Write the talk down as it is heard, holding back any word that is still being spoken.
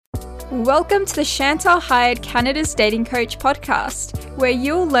Welcome to the Chantal Hyde Canada's Dating Coach podcast, where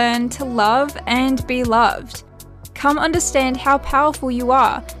you'll learn to love and be loved. Come understand how powerful you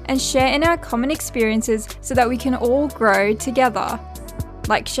are and share in our common experiences so that we can all grow together.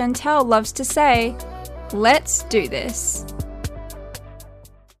 Like Chantal loves to say, let's do this.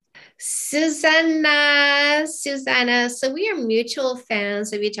 Susanna. So we are mutual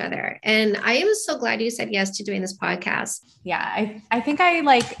fans of each other. And I am so glad you said yes to doing this podcast. Yeah, I think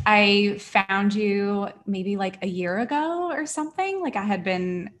I found you maybe like a year ago or something. Like I had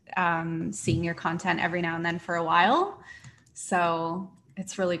been seeing your content every now and then for a while. So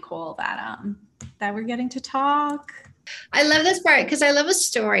it's really cool that we're getting to talk. I love this part because I love a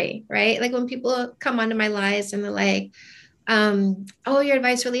story, right? Like when people come onto my lives and they're like, oh, your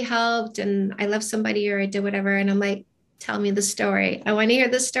advice really helped and I love somebody or I did whatever. And I'm like, tell me the story. I want to hear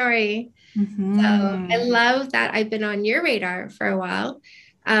the story. Mm-hmm. So I love that I've been on your radar for a while.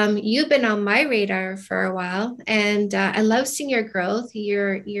 You've been on my radar for a while, and I love seeing your growth.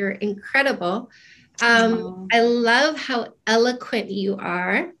 You're incredible. I love how eloquent you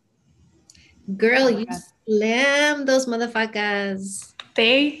are. Girl, you slam those motherfuckers.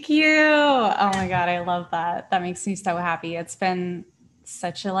 Thank you. Oh my God, I love that. That makes me so happy. It's been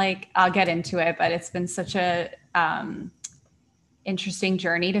such a I'll get into it, but it's been such a interesting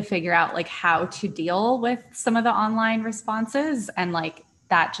journey to figure out how to deal with some of the online responses. And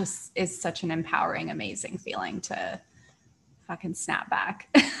that just is such an empowering, amazing feeling to fucking snap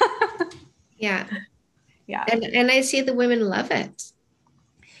back. Yeah. Yeah. And I see the women love it.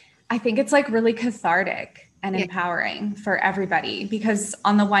 I think it's really cathartic and empowering for everybody, because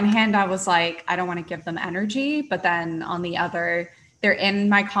on the one hand, I was like, I don't want to give them energy, but then on the other, they're in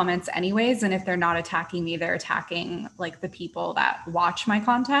my comments anyways. And if they're not attacking me, they're attacking the people that watch my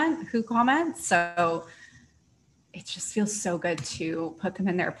content who comment. So it just feels so good to put them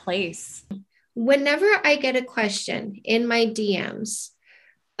in their place. Whenever I get a question in my DMs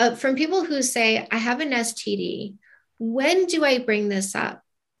from people who say, I have an STD, when do I bring this up?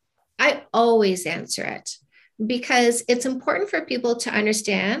 I always answer it, because it's important for people to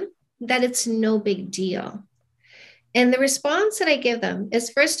understand that it's no big deal. And the response that I give them is,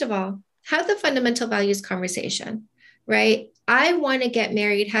 first of all, have the fundamental values conversation, right? I want to get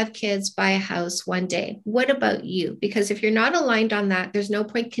married, have kids, buy a house one day. What about you? Because if you're not aligned on that, there's no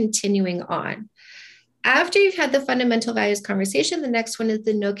point continuing on. After you've had the fundamental values conversation, the next one is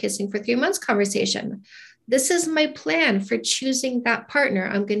the no kissing for 3 months conversation. This is my plan for choosing that partner.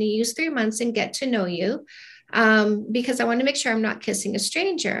 I'm going to use 3 months and get to know you, because I want to make sure I'm not kissing a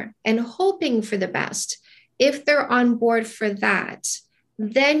stranger, and hoping for the best. If they're on board for that,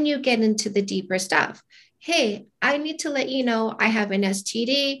 then you get into the deeper stuff. Hey, I need to let you know I have an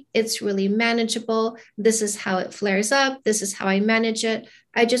STD. It's really manageable. This is how it flares up. This is how I manage it.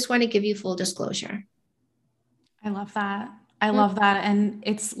 I just want to give you full disclosure. I love that. I love that. And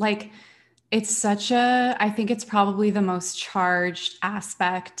it's I think it's probably the most charged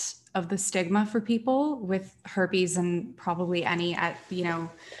aspect of the stigma for people with herpes, and probably any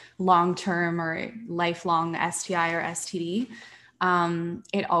long-term or lifelong STI or STD.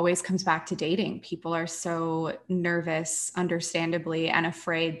 It always comes back to dating. People are so nervous, understandably, and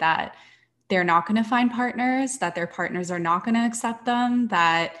afraid that they're not going to find partners, that their partners are not going to accept them,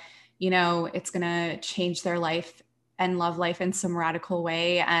 that it's going to change their life and love life in some radical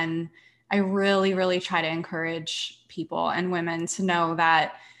way. And I really, really try to encourage people and women to know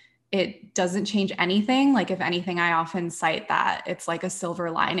that it doesn't change anything. If anything, I often cite that it's like a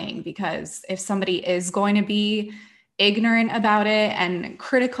silver lining, because if somebody is going to be ignorant about it and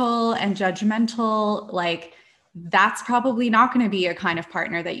critical and judgmental, that's probably not going to be a kind of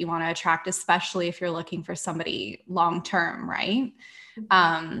partner that you want to attract, especially if you're looking for somebody long-term, right?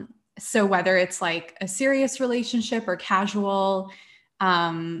 So whether it's a serious relationship or casual,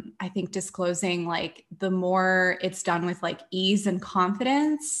 I think disclosing the more it's done with ease and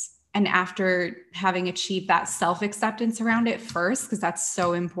confidence, and after having achieved that self-acceptance around it first, because that's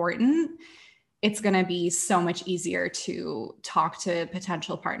so important, it's going to be so much easier to talk to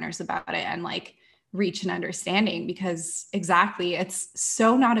potential partners about it and reach an understanding, because exactly, it's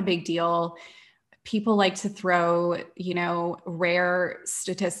so not a big deal. People like to throw, rare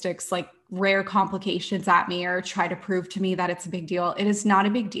statistics, rare complications at me, or try to prove to me that it's a big deal. It is not a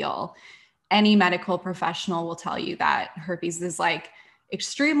big deal. Any medical professional will tell you that herpes is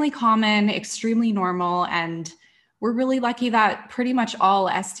extremely common, extremely normal. And we're really lucky that pretty much all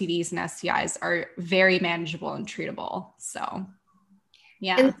STDs and STIs are very manageable and treatable. So.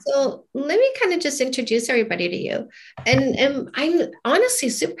 Yeah. And so let me kind of just introduce everybody to you. And I'm honestly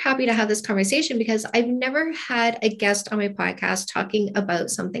super happy to have this conversation because I've never had a guest on my podcast talking about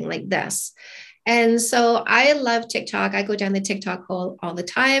something like this. And so I love TikTok. I go down the TikTok hole all the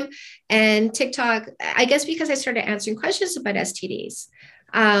time. And TikTok, I guess because I started answering questions about STDs,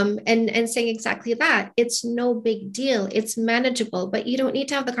 and saying exactly that. It's no big deal. It's manageable, but you don't need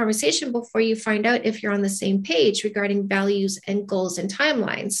to have the conversation before you find out if you're on the same page regarding values and goals and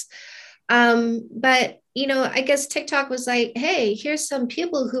timelines. But I guess TikTok was like, hey, here's some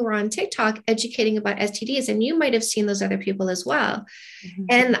people who are on TikTok educating about STDs, and you might have seen those other people as well. Mm-hmm.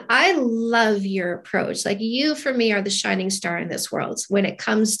 And I love your approach. Like, you, for me, are the shining star in this world when it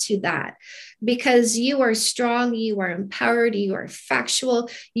comes to that, because you are strong, you are empowered, you are factual.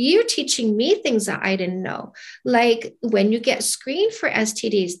 You're teaching me things that I didn't know. Like, when you get screened for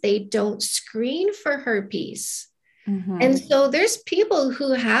STDs, they don't screen for herpes. Mm-hmm. And so there's people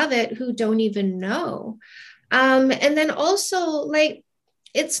who have it who don't even know. And then also, like,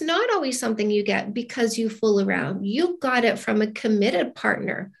 it's not always something you get because you fool around. You got it from a committed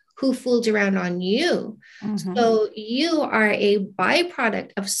partner who fooled around on you. Mm-hmm. So you are a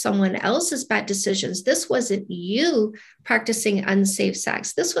byproduct of someone else's bad decisions. This wasn't you practicing unsafe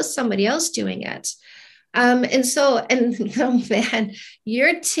sex. This was somebody else doing it. And oh man,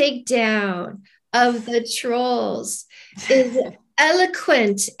 your takedown of the trolls is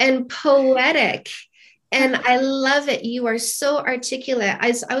eloquent and poetic. And I love it. You are so articulate.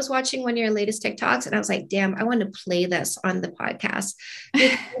 I was watching one of your latest TikToks and I was like, damn, I want to play this on the podcast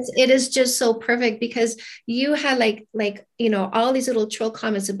because it is just so perfect, because you had like, all these little troll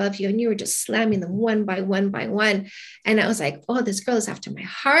comments above you and you were just slamming them one by one by one. And I was like, oh, this girl is after my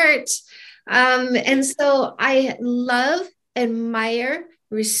heart. And so I love, admire,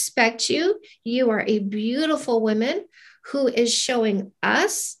 respect you. You are a beautiful woman who is showing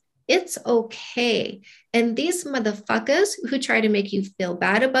us it's okay. And these motherfuckers who try to make you feel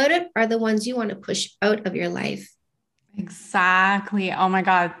bad about it are the ones you want to push out of your life. Exactly. Oh my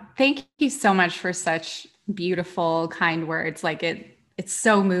God. Thank you so much for such beautiful, kind words. Like, it's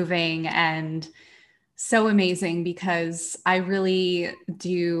so moving and so amazing, because I really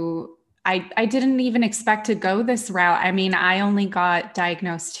do. I didn't even expect to go this route. I mean, I only got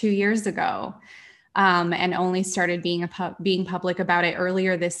diagnosed 2 years ago. And only started being public about it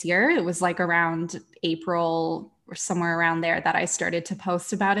earlier this year. It was like around April or somewhere around there that I started to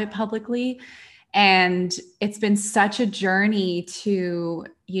post about it publicly. And it's been such a journey to,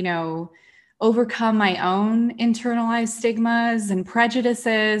 overcome my own internalized stigmas and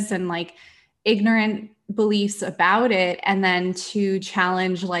prejudices and like ignorant beliefs about it, and then to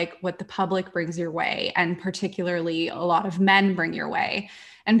challenge like what the public brings your way, and particularly a lot of men bring your way.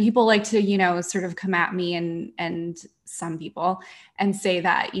 And people like to, sort of come at me and some people and say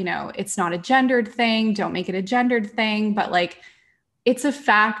that, it's not a gendered thing. Don't make it a gendered thing. But like, it's a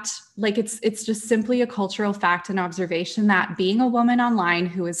fact. Like, it's just simply a cultural fact and observation that being a woman online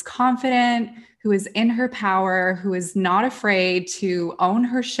who is confident, who is in her power, who is not afraid to own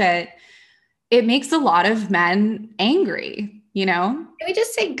her shit, it makes a lot of men angry, Can we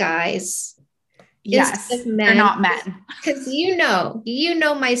just say guys? Yes, they're not men. Because you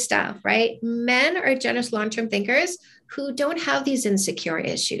know my stuff, right? Men are generous long-term thinkers who don't have these insecure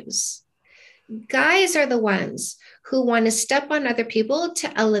issues. Guys are the ones who want to step on other people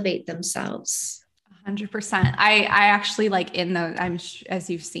to elevate themselves. 100%. I actually, like, in the, as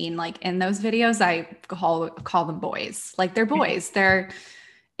you've seen, like in those videos, I call them boys. Like, they're boys. They're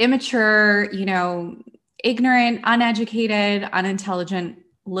immature, ignorant, uneducated, unintelligent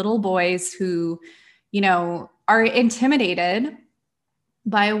little boys who, are intimidated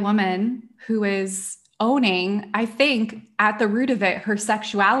by a woman who is owning, I think, at the root of it, her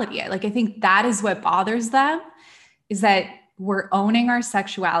sexuality. Like, I think that is what bothers them, is that we're owning our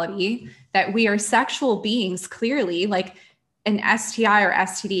sexuality, that we are sexual beings, clearly. Like, an STI or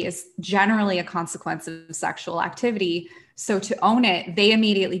STD is generally a consequence of sexual activity. So to own it, they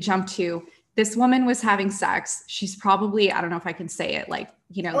immediately jump to, this woman was having sex. She's probably, I don't know if I can say it, like,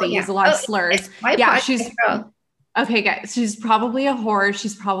 they use a lot of slurs. Yeah, okay, guys. She's probably a whore.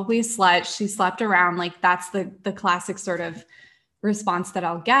 She's probably a slut. She slept around. Like, that's the classic sort of response that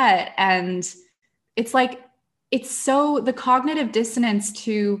I'll get. And it's like, it's so the cognitive dissonance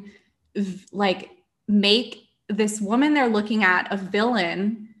to like make this woman they're looking at a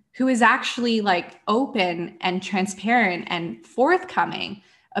villain who is actually like open and transparent and forthcoming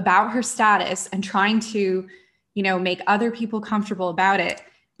about her status and trying to, make other people comfortable about it.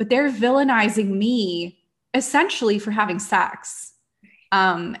 But they're villainizing me essentially for having sex.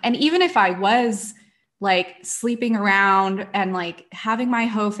 And even if I was like sleeping around and like having my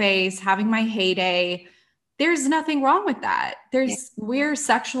hoe phase, having my heyday. There's nothing wrong with that. We're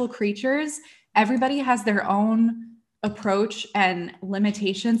sexual creatures. Everybody has their own approach and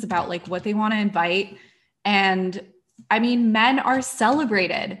limitations about like what they want to invite. And I mean, men are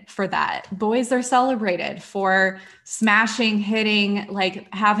celebrated for that. Boys are celebrated for smashing, hitting,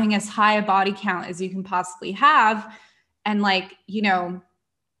 like having as high a body count as you can possibly have. And like, you know,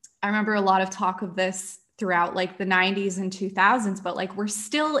 I remember a lot of talk of this throughout like the 90s and 2000s, but like we're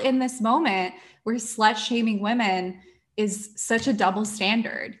still in this moment where slut shaming women is such a double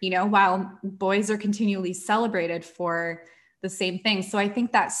standard, you know, while boys are continually celebrated for the same thing. So I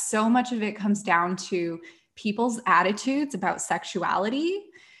think that so much of it comes down to people's attitudes about sexuality,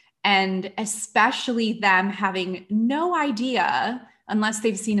 and especially them having no idea, unless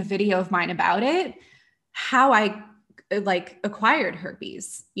they've seen a video of mine about it, how I like acquired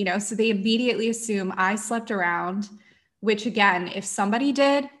herpes, you know? So they immediately assume I slept around, which again, if somebody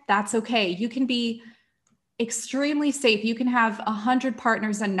did, that's okay. You can be extremely safe. You can have 100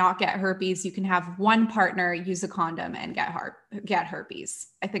 partners and not get herpes. You can have one partner use a condom and get herpes.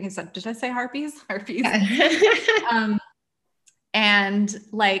 I think I said, did I say herpes? Herpes. And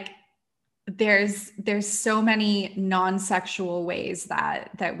like, there's so many non-sexual ways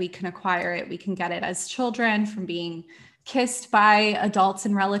that we can acquire it. We can get it as children from being kissed by adults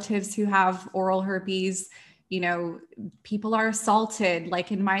and relatives who have oral herpes. You know, people are assaulted,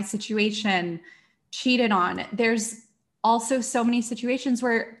 like in my situation, cheated on. There's also so many situations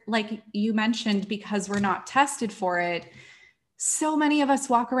where, like you mentioned, because we're not tested for it, so many of us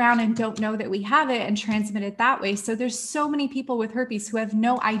walk around and don't know that we have it and transmit it that way. So there's so many people with herpes who have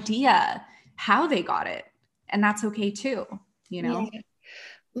no idea how they got it. And that's okay too, you know? Yeah.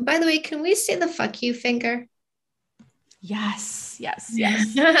 By the way, can we say the fuck you finger? Yes.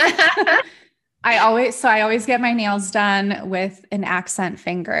 I always get my nails done with an accent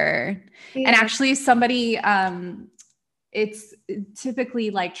finger. Yeah. And actually somebody, it's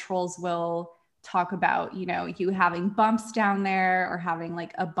typically like trolls will talk about, you know, you having bumps down there or having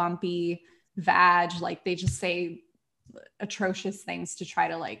like a bumpy vag. Like they just say atrocious things to try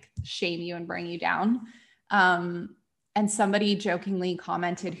to like shame you and bring you down. And somebody jokingly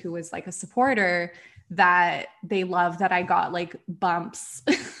commented, who was like a supporter, that they love that I got like bumps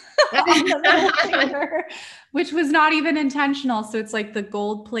on the middle finger, which was not even intentional. So it's like the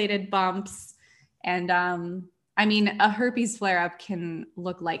gold-plated bumps. And I mean, a herpes flare-up can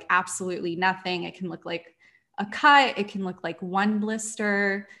look like absolutely nothing. It can look like a cut. It can look like one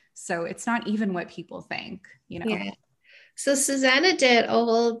blister. So it's not even what people think, you know? Yeah. So Susanna did a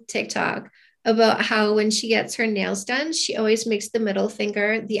whole TikTok about how when she gets her nails done, she always makes the middle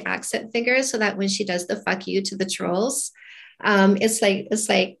finger the accent finger, so that when she does the fuck you to the trolls, it's like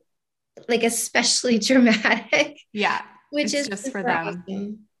especially dramatic. Yeah, which is just for them.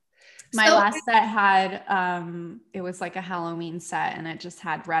 Awesome. My last set had it was like a Halloween set, and it just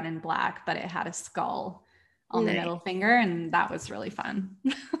had red and black, but it had a skull on the middle finger, and that was really fun.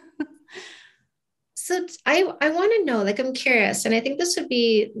 So I want to know, like, I'm curious, and I think this would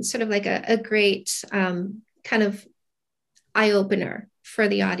be sort of like a great kind of eye opener for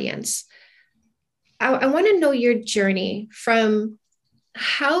the audience. I want to know your journey from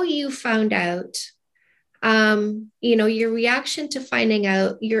how you found out, you know, your reaction to finding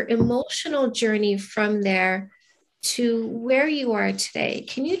out, your emotional journey from there to where you are today.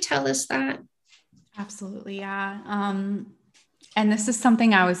 Can you tell us that? Absolutely. Yeah. And this is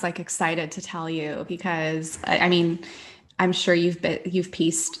something I was like excited to tell you because I mean, I'm sure you've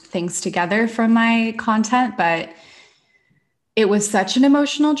pieced things together from my content, but it was such an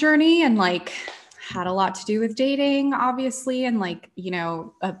emotional journey and like had a lot to do with dating, obviously, and like, you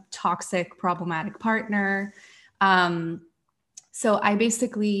know, a toxic, problematic partner. So I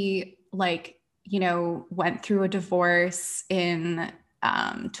basically like, you know, went through a divorce in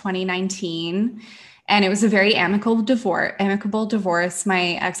 2019. And it was a very amicable divorce.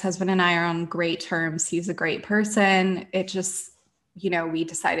 My ex-husband and I are on great terms. He's a great person. It just, you know, we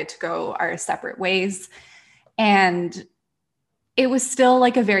decided to go our separate ways. And it was still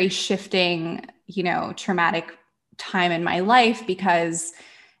like a very shifting, you know, traumatic time in my life because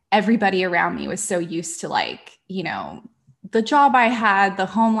everybody around me was so used to like, you know, the job I had, the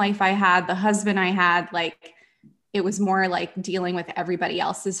home life I had, the husband I had, like, it was more like dealing with everybody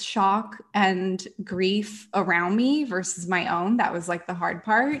else's shock and grief around me versus my own. That was like the hard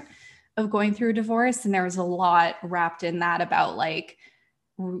part of going through a divorce. And there was a lot wrapped in that about like,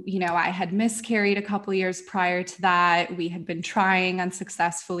 you know, I had miscarried a couple of years prior to that. We had been trying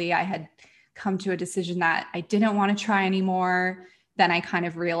unsuccessfully. I had come to a decision that I didn't want to try anymore. then I kind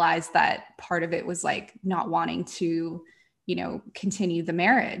of realized that part of it was like not wanting to, you know, continue the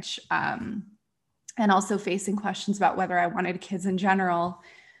marriage. And also facing questions about whether I wanted kids in general.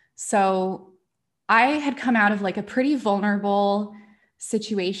 So I had come out of like a pretty vulnerable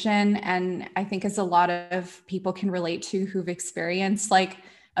situation. And I think as a lot of people can relate to who've experienced like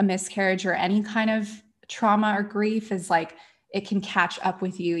a miscarriage or any kind of trauma or grief, is like, it can catch up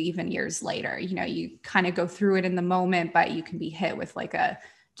with you even years later. You know, you kind of go through it in the moment, but you can be hit with like a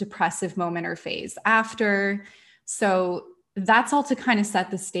depressive moment or phase after. So that's all to kind of set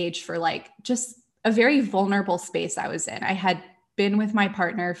the stage for like just a very vulnerable space I was in. I had been with my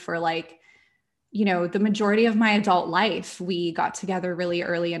partner for like, you know, the majority of my adult life. We got together really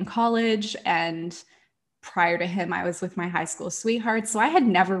early in college, and prior to him, I was with my high school sweetheart. So I had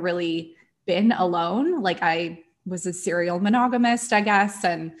never really been alone. Like I was a serial monogamist, I guess,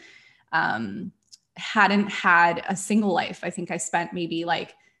 and hadn't had a single life. I think I spent maybe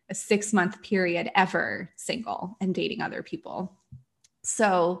like a 6-month period ever single and dating other people.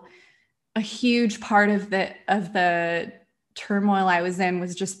 So a huge part of the turmoil I was in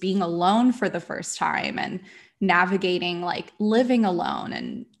was just being alone for the first time and navigating like living alone.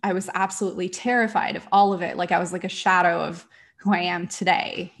 And I was absolutely terrified of all of it. Like I was like a shadow of who I am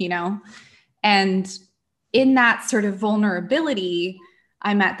today, you know? And in that sort of vulnerability,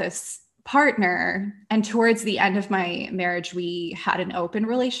 I met this partner, and towards the end of my marriage, we had an open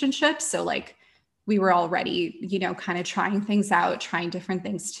relationship. So like we were already, you know, kind of trying things out, trying different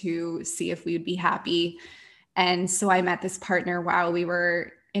things to see if we would be happy. And so I met this partner while we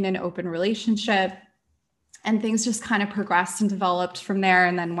were in an open relationship, and things just kind of progressed and developed from there.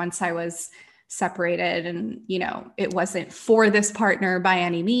 And then once I was separated, and, you know, it wasn't for this partner by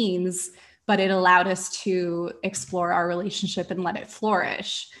any means, but it allowed us to explore our relationship and let it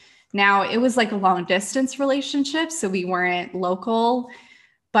flourish. Now, it was like a long distance relationship, so we weren't local,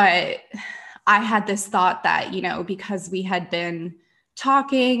 but I had this thought that, you know, because we had been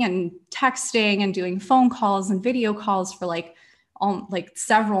talking and texting and doing phone calls and video calls for like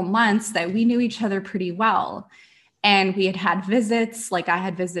several months, that we knew each other pretty well. And we had had visits, like I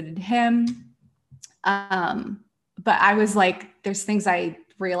had visited him. But I was like, there's things I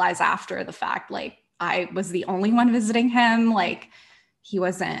realized after the fact, like I was the only one visiting him. Like he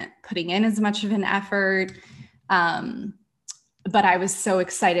wasn't putting in as much of an effort. But I was so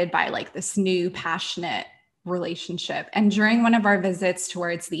excited by like this new passionate relationship. And during one of our visits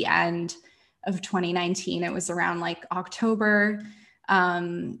towards the end of 2019, it was around like October.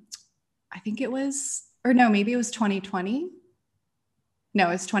 I think it was, or no, maybe it was 2020. No,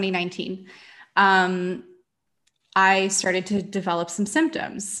 it was 2019. I started to develop some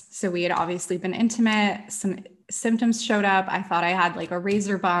symptoms. So we had obviously been intimate. Some symptoms showed up. I thought I had like a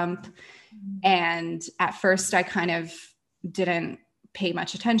razor bump. And at first I kind of didn't pay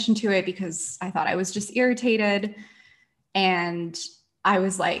much attention to it because I thought I was just irritated. And I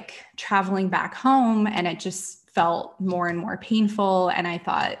was like traveling back home, and it just felt more and more painful. And I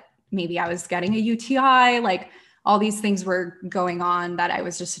thought maybe I was getting a UTI, like all these things were going on that I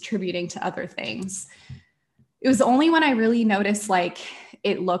was just attributing to other things. It was only when I really noticed like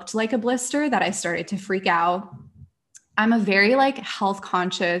it looked like a blister that I started to freak out. I'm a very like health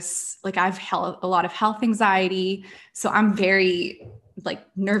conscious, like I've had a lot of health anxiety. So I'm very like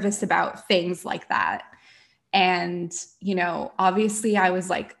nervous about things like that. And, you know, obviously I was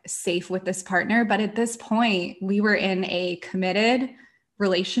like safe with this partner, but at this point we were in a committed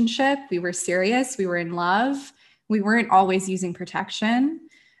relationship. We were serious. We were in love. We weren't always using protection.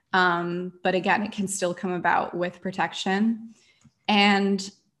 But again, it can still come about with protection. And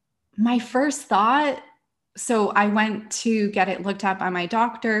my first thought, so I went to get it looked up by my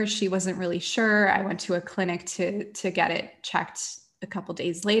doctor. She wasn't really sure. I went to a clinic to get it checked a couple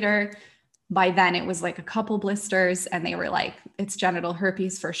days later. By then it was like a couple blisters, and they were like, it's genital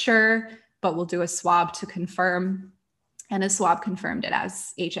herpes for sure, but we'll do a swab to confirm. And a swab confirmed it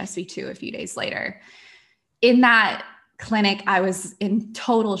as HSV2 a few days later. In that clinic, I was in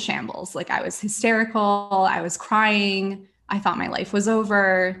total shambles. Like I was hysterical. I was crying. I thought my life was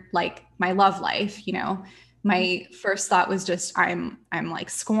over, like my love life, you know. My first thought was just, I'm like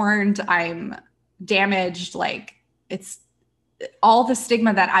scorned. I'm damaged. Like it's all the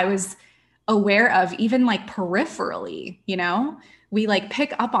stigma that I was aware of, even like peripherally, you know, we like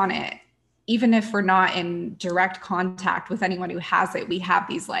pick up on it. Even if we're not in direct contact with anyone who has it, we have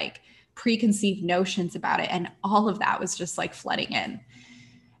these like preconceived notions about it. And all of that was just like flooding in.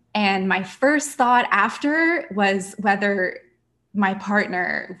 And my first thought after was whether my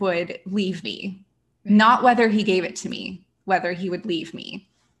partner would leave me, not whether he gave it to me, whether he would leave me.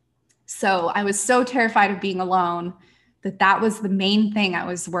 So I was so terrified of being alone that was the main thing I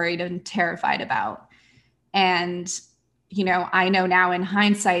was worried and terrified about. And, you know, I know now in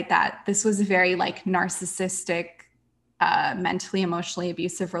hindsight that this was a very like narcissistic, mentally, emotionally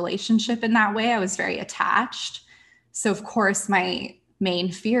abusive relationship in that way. I was very attached. So of course my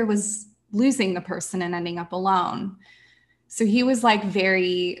main fear was losing the person and ending up alone. So he was like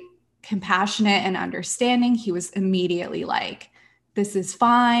very compassionate and understanding. He was immediately like, this is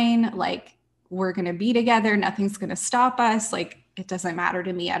fine. Like, we're going to be together. Nothing's going to stop us. Like, it doesn't matter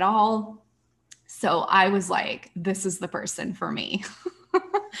to me at all. So I was like, this is the person for me.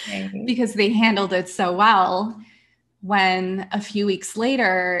 Okay. Because they handled it so well. When a few weeks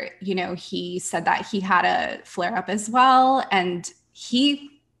later, you know, he said that he had a flare up as well. And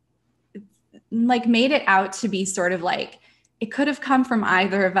he like made it out to be sort of like, it could have come from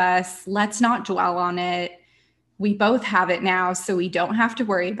either of us. Let's not dwell on it. We both have it now, so we don't have to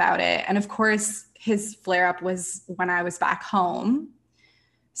worry about it. And of course, his flare up was when I was back home.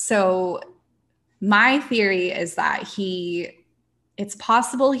 So my theory is that it's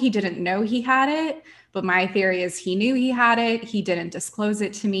possible he didn't know he had it, but my theory is he knew he had it. He didn't disclose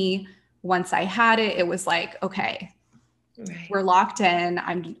it to me. Once I had it, it was like, okay, right, we're locked in.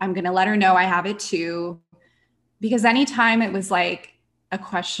 I'm going to let her know I have it too. Because anytime it was like a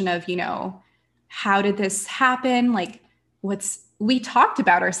question of, you know, how did this happen? Like, we talked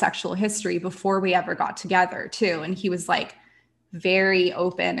about our sexual history before we ever got together too. And he was like very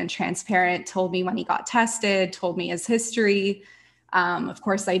open and transparent, told me when he got tested, told me his history. Of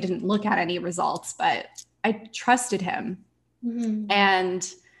course, I didn't look at any results, but I trusted him. Mm-hmm.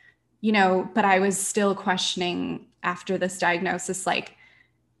 And, you know, but I was still questioning after this diagnosis, like,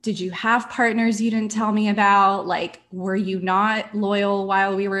 did you have partners you didn't tell me about? Like, were you not loyal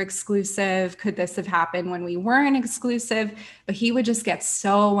while we were exclusive? Could this have happened when we weren't exclusive? But he would just get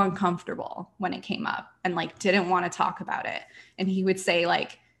so uncomfortable when it came up and like didn't want to talk about it. And he would say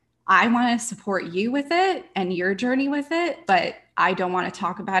like, I want to support you with it and your journey with it, but I don't want to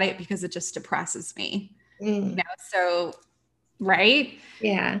talk about it because it just depresses me. You know, so, right?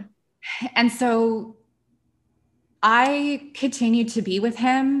 Yeah. And so I continued to be with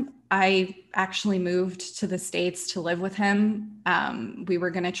him. I actually moved to the States to live with him. We were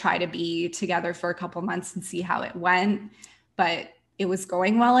going to try to be together for a couple months and see how it went, but it was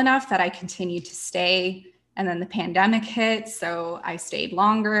going well enough that I continued to stay. And then the pandemic hit, so I stayed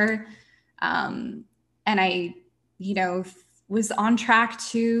longer. And I, you know, was on track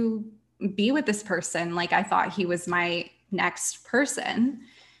to be with this person. Like, I thought he was my next person.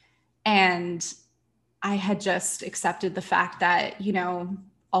 And I had just accepted the fact that, you know,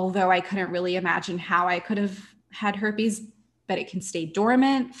 although I couldn't really imagine how I could have had herpes, but it can stay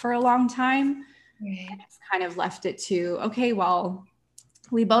dormant for a long time. Right. I just kind of left it to, okay, well,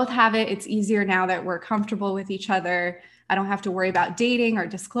 we both have it. It's easier now that we're comfortable with each other. I don't have to worry about dating or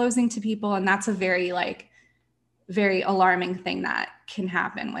disclosing to people. And that's a very alarming thing that can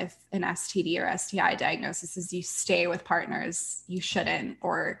happen with an STD or STI diagnosis is you stay with partners you shouldn't,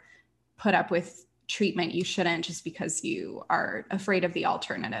 or put up with treatment you shouldn't, just because you are afraid of the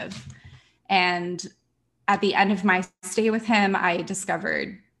alternative. And at the end of my stay with him, I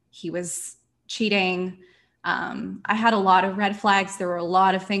discovered he was cheating. I had a lot of red flags. There were a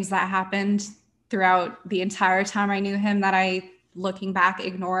lot of things that happened throughout the entire time I knew him that I, looking back,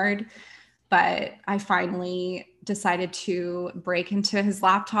 ignored. But I finally decided to break into his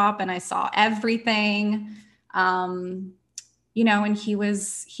laptop and I saw everything, you know, and he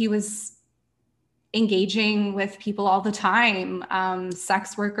was engaging with people all the time,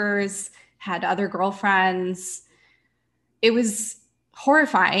 sex workers, had other girlfriends. It was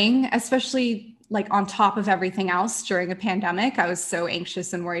horrifying, especially like on top of everything else during a pandemic. I was so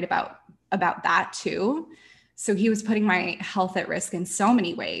anxious and worried about that too. So he was putting my health at risk in so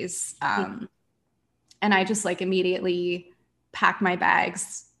many ways. And I just like immediately packed my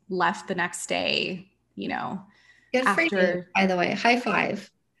bags, left the next day, you know. Good for you, by the way. High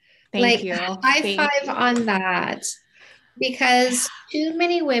five. Thank you. High five on that, because too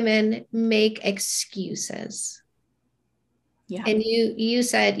many women make excuses. Yeah. And you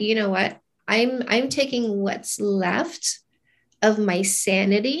said, you know what? I'm taking what's left of my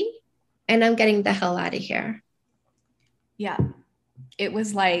sanity and I'm getting the hell out of here. Yeah. It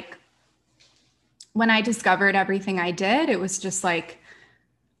was like when I discovered everything I did, it was just like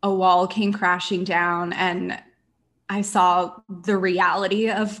a wall came crashing down and I saw the reality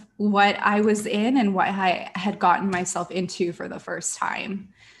of what I was in and what I had gotten myself into for the first time.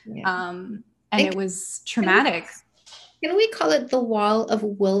 Yeah. And it was traumatic. Can we call it the wall of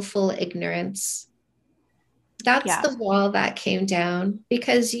willful ignorance? That's the wall that came down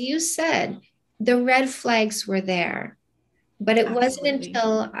because you said the red flags were there. But it wasn't Absolutely.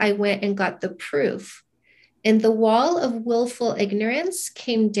 until I went and got the proof, and the wall of willful ignorance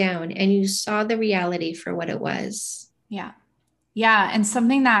came down, and you saw the reality for what it was. Yeah. Yeah. And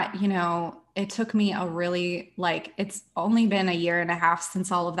something that, it took me it's only been a year and a half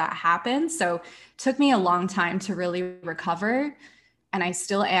since all of that happened. So it took me a long time to really recover, and I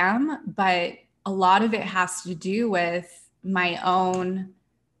still am. But a lot of it has to do with my own,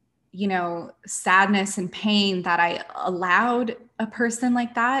 sadness and pain that I allowed a person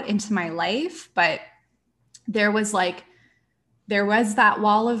like that into my life. But there was that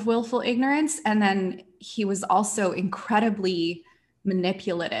wall of willful ignorance. And then he was also incredibly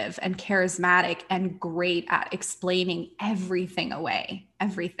manipulative and charismatic and great at explaining everything away,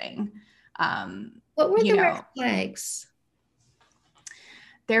 everything. What were the red flags?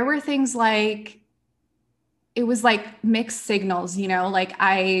 There were things like, it was like mixed signals, like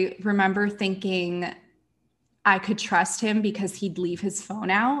I remember thinking I could trust him because he'd leave his phone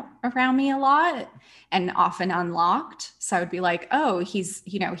out around me a lot and often unlocked. So I would be like, oh, he's,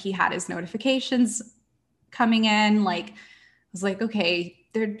 he had his notifications coming in. Like, I was like, okay,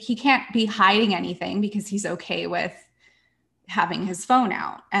 he can't be hiding anything because he's okay with having his phone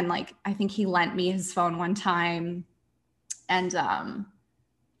out. And like, I think he lent me his phone one time, and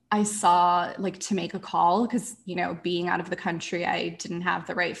I saw like to make a call because, being out of the country, I didn't have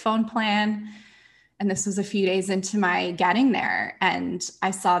the right phone plan. And this was a few days into my getting there. And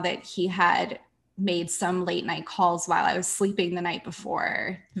I saw that he had made some late night calls while I was sleeping the night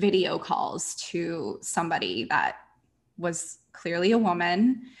before, video calls to somebody that was clearly a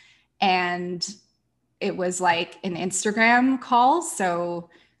woman. And it was like an Instagram call. So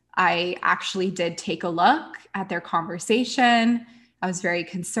I actually did take a look at their conversation. I was very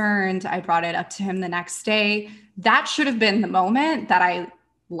concerned. I brought it up to him the next day. That should have been the moment that I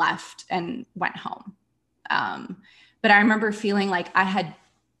left and went home. But I remember feeling like I had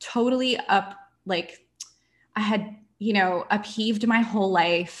totally upheaved my whole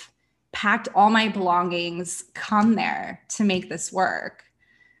life, packed all my belongings, come there to make this work.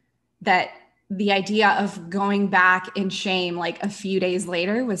 That the idea of going back in shame like a few days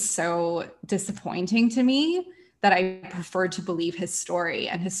later was so disappointing to me that I preferred to believe his story.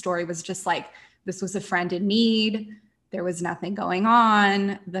 And his story was just like, this was a friend in need. There was nothing going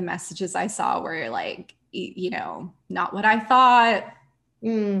on. The messages I saw were like, not what I thought.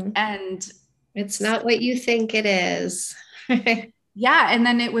 And it's not what you think it is. Yeah. And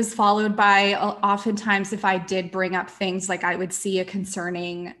then it was followed by oftentimes if I did bring up things like I would see a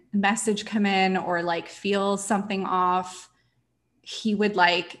concerning message come in or like feel something off, he would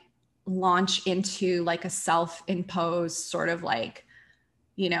like launch into like a self-imposed sort of like,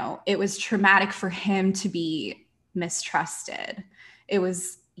 it was traumatic for him to be mistrusted. It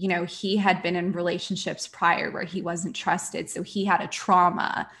was, he had been in relationships prior where he wasn't trusted. So he had a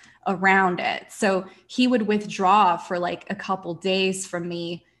trauma around it. So he would withdraw for like a couple days from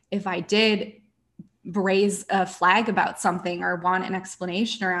me if I did raise a flag about something or want an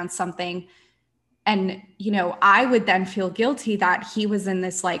explanation around something. And, I would then feel guilty that he was in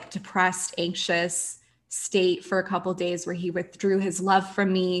this like depressed, anxious state for a couple days where he withdrew his love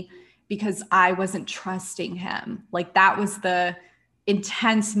from me because I wasn't trusting him. Like that was the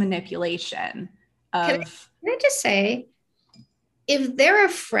intense manipulation of. Can I just say, if they're a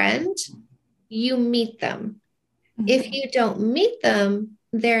friend, you meet them. Mm-hmm. If you don't meet them,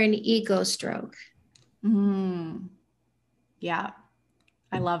 they're an ego stroke. Yeah,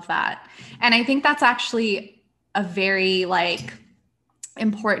 I love that. And I think that's actually a very like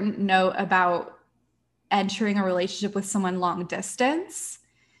important note about entering a relationship with someone long distance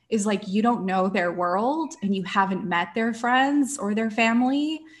is like, you don't know their world and you haven't met their friends or their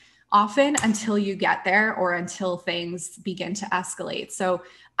family often until you get there or until things begin to escalate. So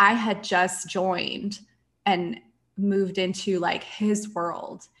I had just joined and moved into like his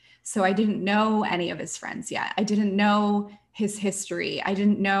world. So I didn't know any of his friends yet. I didn't know his history. I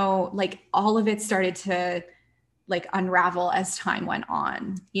didn't know, like all of it started to like unravel as time went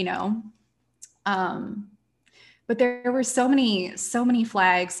on, but there were so many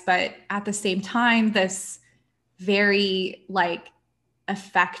flags, but at the same time, this very like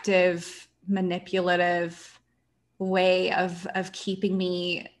effective, manipulative way of keeping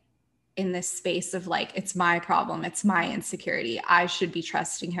me in this space of like, it's my problem. It's my insecurity. I should be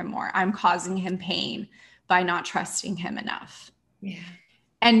trusting him more. I'm causing him pain by not trusting him enough. Yeah.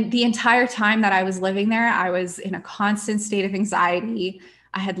 And the entire time that I was living there, I was in a constant state of anxiety.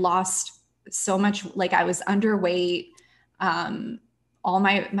 I had lost so much, like I was underweight. All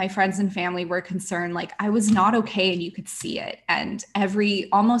my friends and family were concerned, like I was not okay and you could see it. And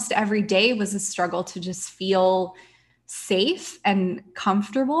almost every day was a struggle to just feel safe and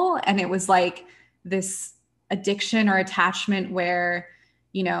comfortable. And it was like this addiction or attachment where,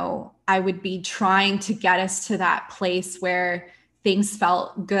 you know, I would be trying to get us to that place where things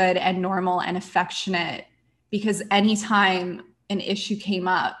felt good and normal and affectionate, because anytime an issue came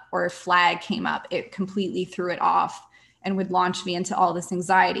up or a flag came up, it completely threw it off and would launch me into all this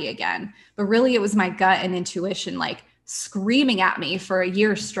anxiety again. But really it was my gut and intuition like screaming at me for a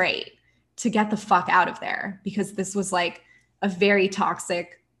year straight to get the fuck out of there, because this was like a very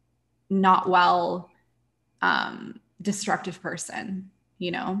toxic, not well, destructive person, you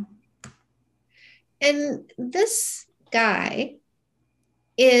know? And this guy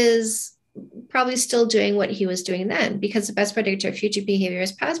is probably still doing what he was doing then, because the best predictor of future behavior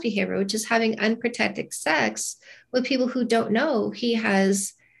is past behavior, which is having unprotected sex with people who don't know he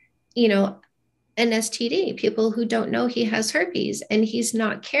has, you know, an STD, people who don't know he has herpes, and he's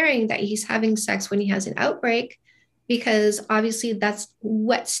not caring that he's having sex when he has an outbreak, because obviously that's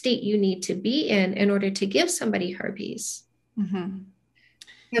what state you need to be in order to give somebody herpes. Mm-hmm.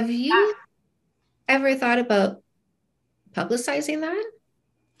 Have you ever thought about publicizing that?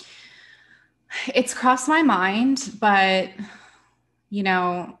 It's crossed my mind, but, you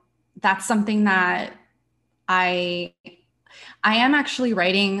know, that's something that I am actually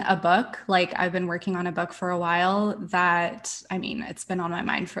writing a book. Like I've been working on a book for a while that, I mean, it's been on my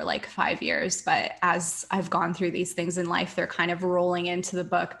mind for like 5 years, but as I've gone through these things in life, they're kind of rolling into the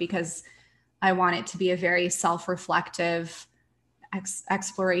book because I want it to be a very self-reflective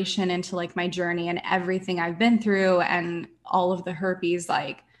exploration into like my journey and everything I've been through, and all of the herpes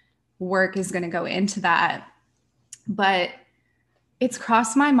like work is going to go into that. But it's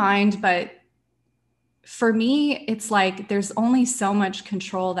crossed my mind, but for me, it's like there's only so much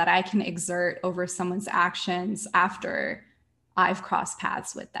control that I can exert over someone's actions after I've crossed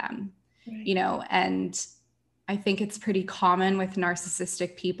paths with them, right. You know, and I think it's pretty common with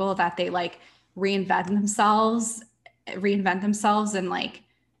narcissistic people that they like reinvent themselves and like,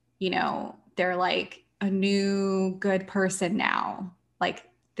 you know, they're like a new good person now, like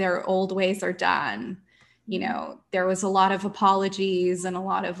their old ways are done. You know, there was a lot of apologies and a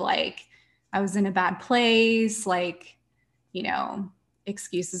lot of like, I was in a bad place, like, you know,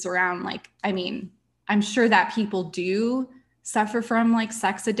 excuses around like, I mean, I'm sure that people do suffer from like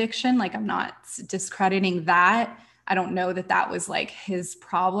sex addiction. Like I'm not discrediting that. I don't know that that was like his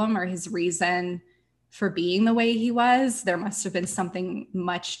problem or his reason for being the way he was. There must have been something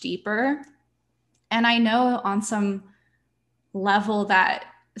much deeper. And I know on some level that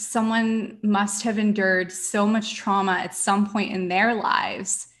someone must have endured so much trauma at some point in their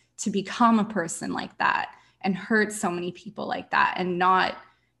lives to become a person like that and hurt so many people like that and not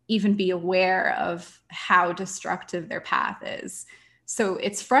even be aware of how destructive their path is. So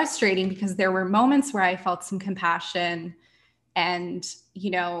it's frustrating because there were moments where I felt some compassion and, you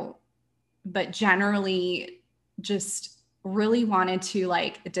know, but generally just really wanted to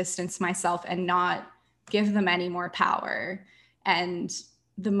like distance myself and not give them any more power. And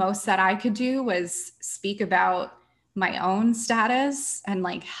the most that I could do was speak about my own status and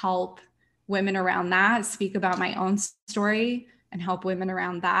like help women around that, speak about my own story and help women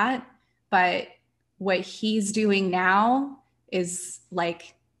around that. But what he's doing now is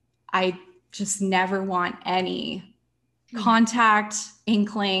like, I just never want any contact,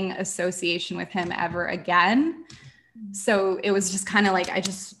 inkling, association with him ever again. So it was just kind of like, I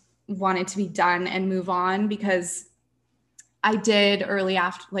just wanted to be done and move on, because I did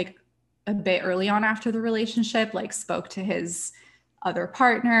a bit early on after the relationship, like spoke to his other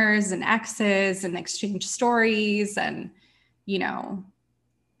partners and exes and exchanged stories. And, you know,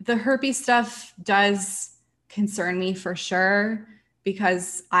 the herpes stuff does concern me for sure,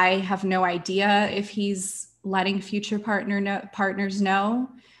 because I have no idea if he's letting future partners know.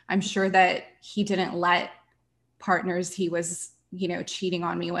 I'm sure that he didn't let partners he was, you know, cheating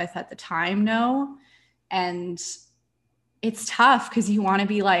on me with at the time know. And it's tough because you want to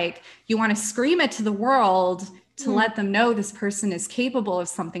be like, you want to scream it to the world to let them know this person is capable of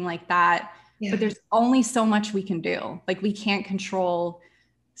something like that. Yeah. But there's only so much we can do. Like we can't control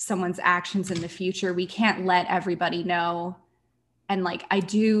someone's actions in the future. We can't let everybody know. And like, I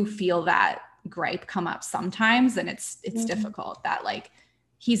do feel that gripe come up sometimes, and it's difficult that like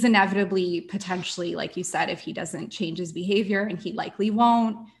he's inevitably potentially, like you said, if he doesn't change his behavior, and he likely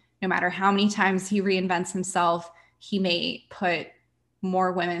won't, no matter how many times he reinvents himself, he may put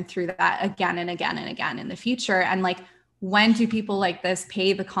more women through that again and again and again in the future. And like, when do people like this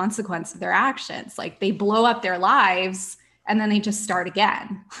pay the consequence of their actions? Like they blow up their lives and then they just start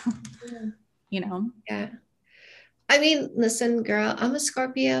again. You know? Yeah. I mean, listen, girl, I'm a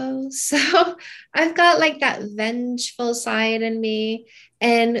Scorpio. So I've got like that vengeful side in me.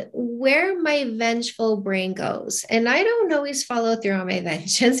 And where my vengeful brain goes, and I don't always follow through on my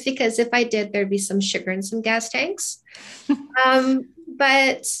vengeance because if I did, there'd be some sugar and some gas tanks.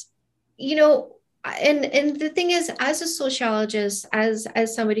 But you know, and the thing is, as a sociologist, as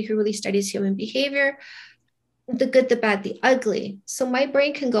somebody who really studies human behavior, the good, the bad, the ugly. So my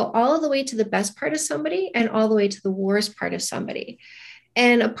brain can go all the way to the best part of somebody and all the way to the worst part of somebody.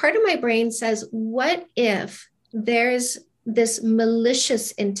 And a part of my brain says, what if there's this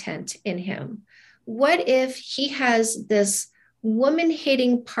malicious intent in him? What if he has this woman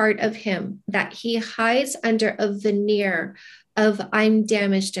hating part of him that he hides under a veneer of I'm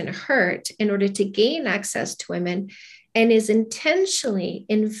damaged and hurt in order to gain access to women and is intentionally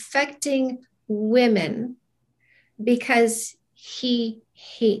infecting women because he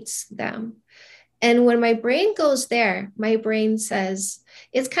hates them? And when my brain goes there, my brain says,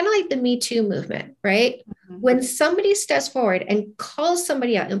 it's kind of like the Me Too movement, right? Mm-hmm. When somebody steps forward and calls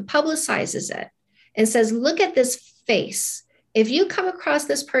somebody out and publicizes it and says, look at this face. If you come across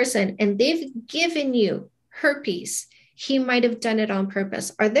this person and they've given you herpes, he might have done it on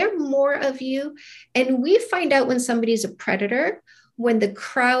purpose. Are there more of you? And we find out when somebody's a predator when the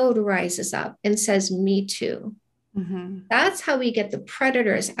crowd rises up and says, me too. Mm-hmm. That's how we get the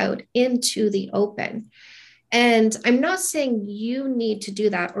predators out into the open. And I'm not saying you need to do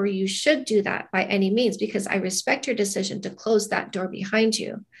that or you should do that by any means, because I respect your decision to close that door behind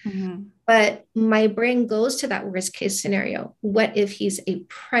you. Mm-hmm. But my brain goes to that worst case scenario. What if he's a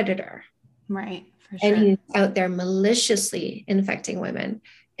predator? Right. For sure. And he's out there maliciously infecting women.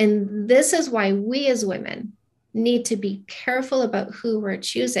 And this is why we as women need to be careful about who we're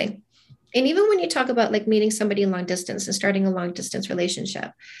choosing. And even when you talk about like meeting somebody long distance and starting a long distance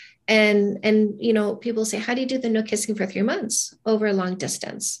relationship, and you know, people say, how do you do the no kissing for 3 months over a long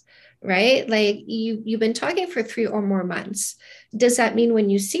distance, right? Like you've been talking for 3 or more months. Does that mean when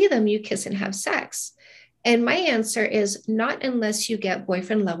you see them, you kiss and have sex? And my answer is not unless you get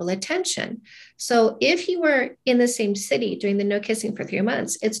boyfriend level attention. So if you were in the same city doing the no kissing for 3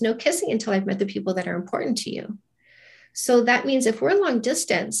 months, it's no kissing until I've met the people that are important to you. So that means if we're long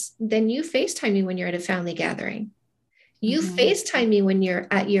distance, then you FaceTime me when you're at a family gathering. You mm-hmm. FaceTime me when you're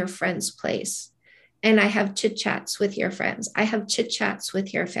at your friend's place. And I have chit chats with your friends. I have chit chats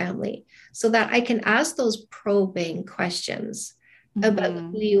with your family so that I can ask those probing questions mm-hmm. about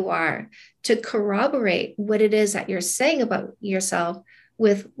who you are to corroborate what it is that you're saying about yourself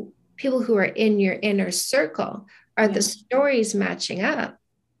with people who are in your inner circle. Are the stories matching up?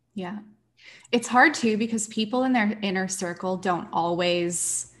 Yeah. It's hard too, because people in their inner circle don't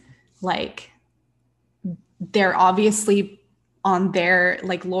always like, they're obviously on their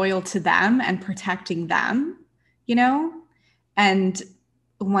like loyal to them and protecting them, you know? And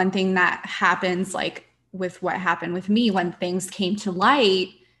one thing that happens like with what happened with me, when things came to light,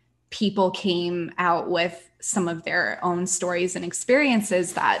 people came out with some of their own stories and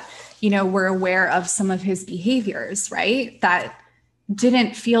experiences that, you know, were aware of some of his behaviors, right? That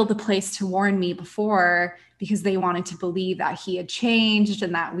didn't feel the place to warn me before because they wanted to believe that he had changed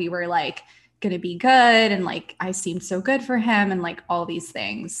and that we were like going to be good and like I seemed so good for him and like all these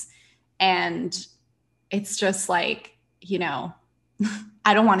things. And it's just like, you know,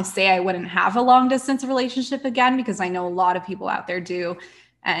 I don't want to say I wouldn't have a long distance relationship again, because I know a lot of people out there do.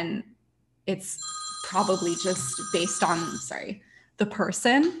 And it's probably just based on, the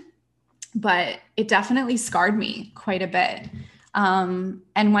person, but it definitely scarred me quite a bit.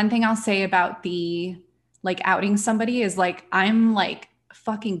 And one thing I'll say about the like outing somebody is like, I'm like,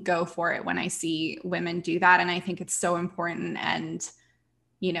 fucking go for it when I see women do that. And I think it's so important and,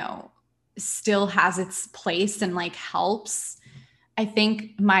 you know, still has its place and like helps. I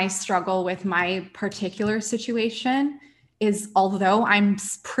think my struggle with my particular situation is, although I'm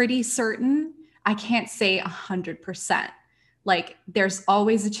pretty certain, I can't say 100%. Like there's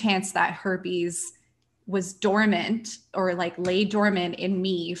always a chance that herpes was dormant or like lay dormant in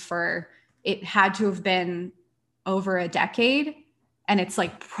me for, it had to have been over a decade. And it's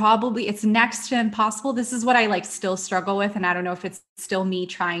like, probably it's next to impossible. This is what I like still struggle with. And I don't know if it's still me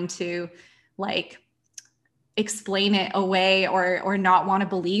trying to like explain it away or not want to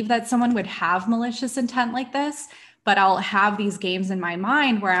believe that someone would have malicious intent like this. But I'll have these games in my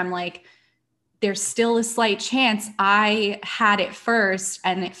mind where I'm like, there's still a slight chance I had it first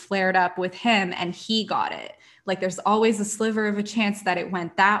and it flared up with him and he got it. Like there's always a sliver of a chance that it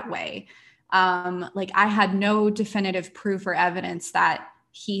went that way. Like I had no definitive proof or evidence that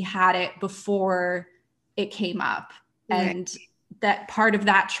he had it before it came up. Right. And that part of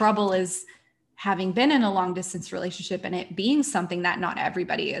that trouble is having been in a long distance relationship and it being something that not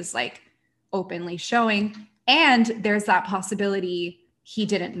everybody is like openly showing. And there's that possibility he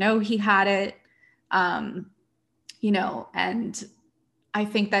didn't know he had it, you know, and I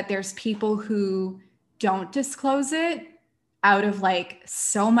think that there's people who don't disclose it out of like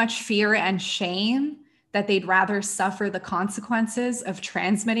so much fear and shame that they'd rather suffer the consequences of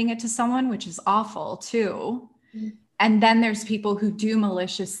transmitting it to someone, which is awful too. Mm-hmm. And then there's people who do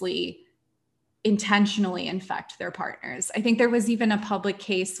maliciously, intentionally infect their partners. I think there was even a public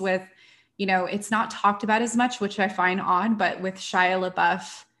case with, you know, it's not talked about as much, which I find odd, but with Shia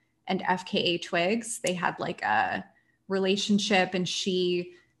LaBeouf and FKA Twigs, they had like a relationship and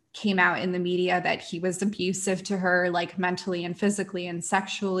she came out in the media that he was abusive to her, like mentally and physically and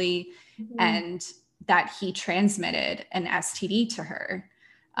sexually, and that he transmitted an STD to her.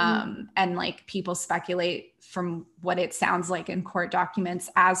 And like people speculate from what it sounds like in court documents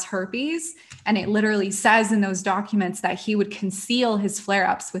as herpes. And it literally says in those documents that he would conceal his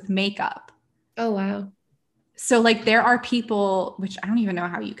flare-ups with makeup. Oh, wow. So like there are people, which I don't even know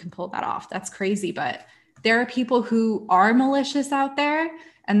how you can pull that off. That's crazy. But there are people who are malicious out there.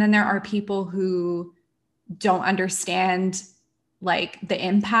 And then there are people who don't understand like the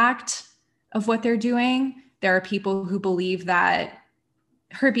impact of what they're doing. There are people who believe that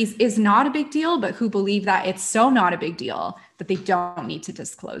herpes is not a big deal, but who believe that it's so not a big deal that they don't need to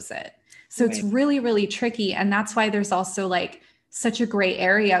disclose it. So It's really, really tricky. And that's why there's also like such a gray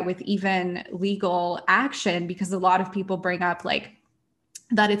area with even legal action, because a lot of people bring up like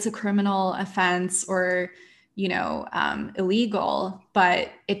that it's a criminal offense or, you know, illegal, but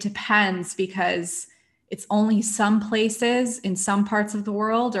it depends because it's only some places in some parts of the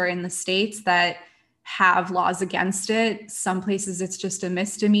world or in the States that have laws against it. Some places it's just a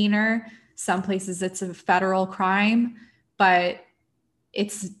misdemeanor. Some places it's a federal crime, but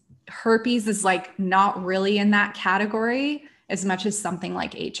herpes is like not really in that category as much as something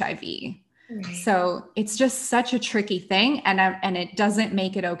like HIV. Right. So it's just such a tricky thing. And it doesn't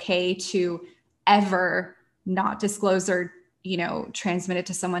make it okay to ever not disclose or, you know, transmit it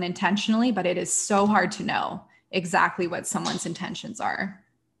to someone intentionally, but it is so hard to know exactly what someone's intentions are.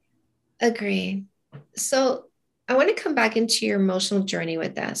 Agree. So I want to come back into your emotional journey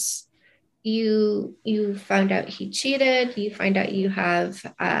with this. You found out he cheated. You find out you have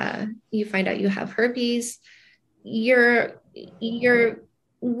herpes. You're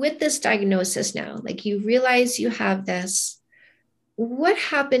with this diagnosis now. Like you realize you have this. What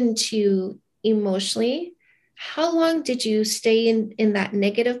happened to you emotionally? How long did you stay in that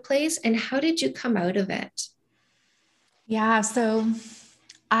negative place, and how did you come out of it? Yeah, so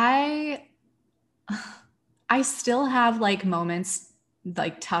I still have like moments,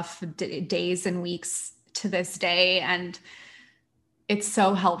 like tough days and weeks to this day. And it's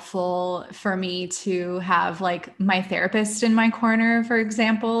so helpful for me to have like my therapist in my corner, for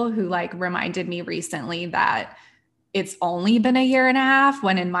example, who like reminded me recently that it's only been a year and a half,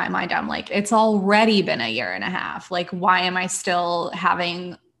 when in my mind, I'm like, it's already been a year and a half. Like, why am I still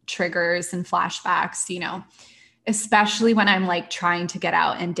having triggers and flashbacks, you know, especially when I'm like trying to get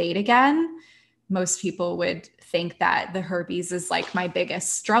out and date again. Most people would think that the herpes is like my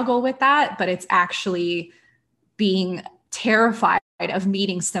biggest struggle with that, but it's actually being terrified of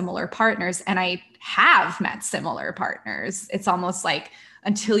meeting similar partners. And I have met similar partners. It's almost like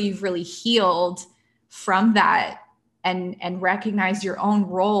until you've really healed from that and recognize your own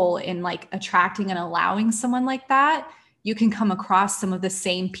role in like attracting and allowing someone like that, you can come across some of the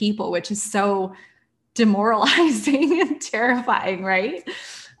same people, which is so demoralizing and terrifying, right?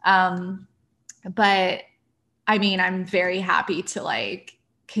 But I mean, I'm very happy to like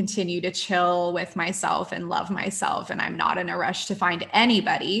continue to chill with myself and love myself. And I'm not in a rush to find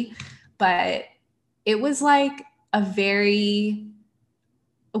anybody, but it was like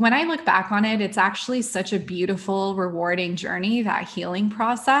when I look back on it, it's actually such a beautiful, rewarding journey, that healing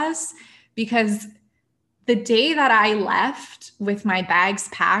process, because the day that I left with my bags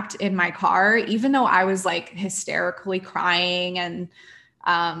packed in my car, even though I was like hysterically crying and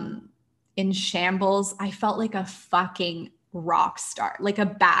in shambles, I felt like a fucking rock star, like a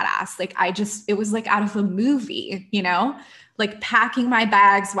badass. Like it was like out of a movie, you know, like packing my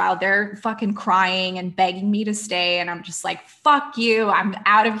bags while they're fucking crying and begging me to stay. And I'm just like, fuck you, I'm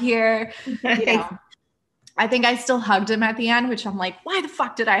out of here. You know, I think I still hugged him at the end, which I'm like, why the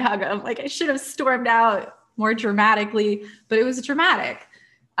fuck did I hug him? Like I should have stormed out more dramatically, but it was dramatic.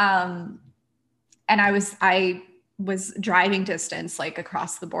 And I was driving distance, like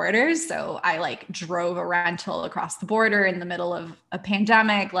across the border. So I like drove a rental across the border in the middle of a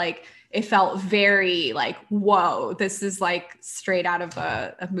pandemic. Like it felt very like, whoa, this is like straight out of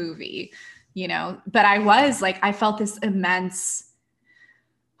a movie. you know, but I was like, I felt this immense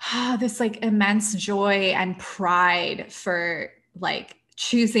joy and pride for like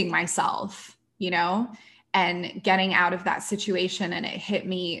choosing myself, you know, and getting out of that situation. And it hit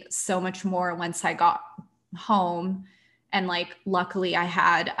me so much more once I got home. And like, luckily I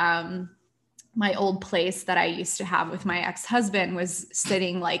had, my old place that I used to have with my ex-husband was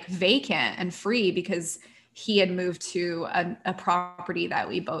sitting like vacant and free because he had moved to a property that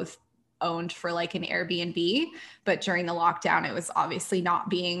we both owned for like an Airbnb. But during the lockdown, it was obviously not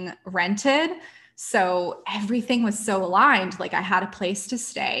being rented. So everything was so aligned. Like I had a place to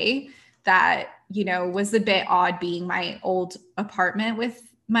stay that, you know, was a bit odd being my old apartment with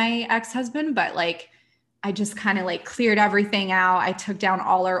my ex-husband, but like I just kind of like cleared everything out. I took down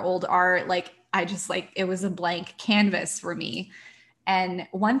all our old art. Like I just like, it was a blank canvas for me. And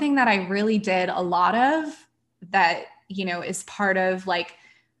one thing that I really did a lot of that, you know, is part of like,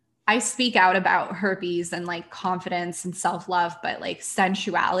 I speak out about herpes and like confidence and self-love, but like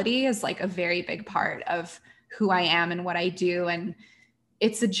sensuality is like a very big part of who I am and what I do. And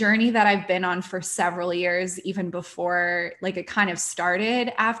it's a journey that I've been on for several years, even before like it kind of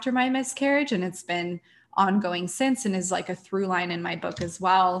started after my miscarriage. And it's been ongoing since and is like a through line in my book as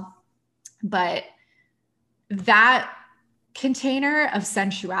well. But that container of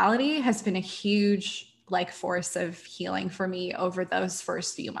sensuality has been a huge like force of healing for me over those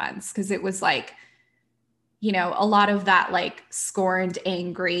first few months. Cause it was like, you know, a lot of that like scorned,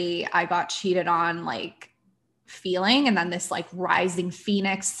 angry, I got cheated on, like feeling, and then this like rising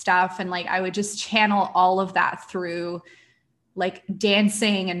phoenix stuff. And like, I would just channel all of that through like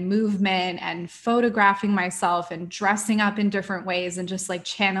dancing and movement and photographing myself and dressing up in different ways and just like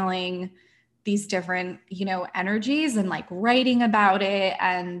channeling these different, you know, energies and like writing about it.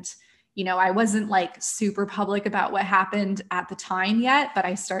 And, you know, I wasn't like super public about what happened at the time yet, but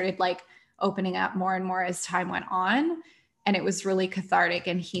I started like opening up more and more as time went on. And it was really cathartic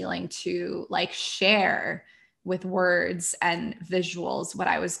and healing to like share with words and visuals what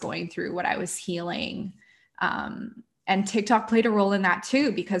I was going through, what I was healing. And TikTok played a role in that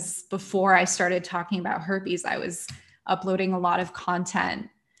too, because before I started talking about herpes, I was uploading a lot of content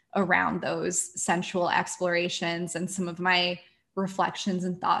around those sensual explorations and some of my reflections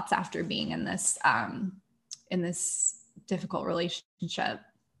and thoughts after being in this difficult relationship.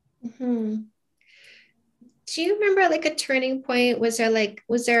 Mm-hmm. Do you remember like a turning point? Was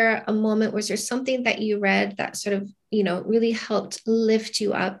there a moment, was there something that you read that sort of, you know, really helped lift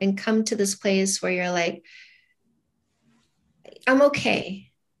you up and come to this place where you're like, I'm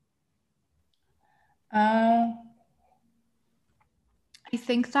okay? I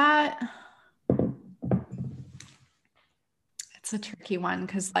think that it's a tricky one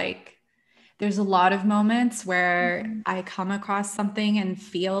because like there's a lot of moments where I come across something and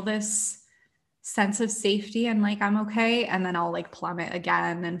feel this sense of safety and like I'm okay, and then I'll like plummet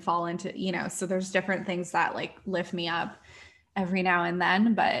again and fall into, you know, so there's different things that like lift me up every now and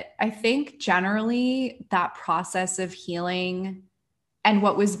then. But I think generally that process of healing, and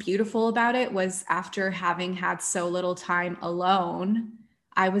what was beautiful about it was after having had so little time alone,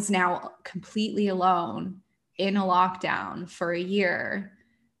 I was now completely alone in a lockdown for a year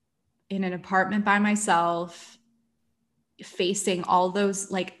in an apartment by myself, facing all those,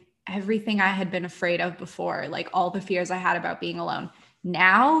 like everything I had been afraid of before, like all the fears I had about being alone.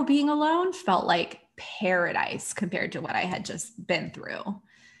 Now being alone felt like paradise compared to what I had just been through.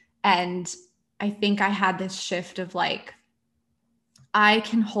 And I think I had this shift of like, I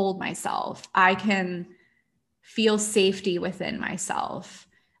can hold myself. I can feel safety within myself.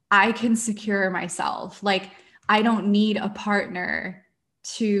 I can secure myself. Like, I don't need a partner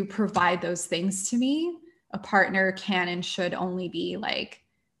to provide those things to me. A partner can and should only be like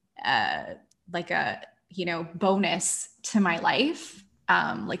a, you know, bonus to my life,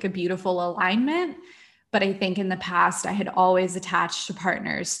 like a beautiful alignment. But I think in the past, I had always attached to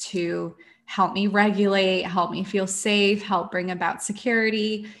partners to help me regulate, help me feel safe, help bring about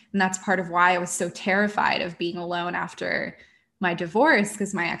security. And that's part of why I was so terrified of being alone after my divorce,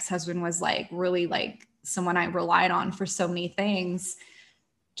 because my ex-husband was like really like someone I relied on for so many things,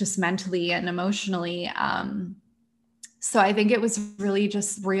 just mentally and emotionally. So I think it was really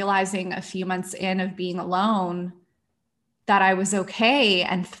just realizing a few months in of being alone that I was okay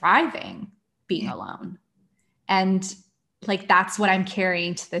and thriving being alone. And like, that's what I'm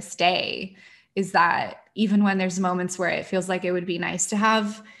carrying to this day, is that even when there's moments where it feels like it would be nice to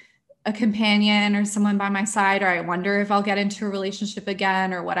have a companion or someone by my side, or I wonder if I'll get into a relationship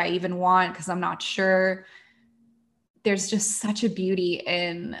again or what I even want, because I'm not sure, there's just such a beauty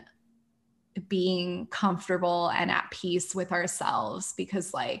in being comfortable and at peace with ourselves,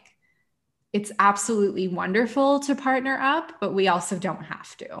 because like it's absolutely wonderful to partner up, but we also don't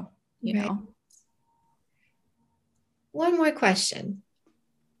have to, you Right. know? One more question.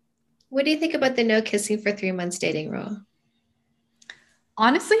 What do you think about the no kissing for 3 months dating rule?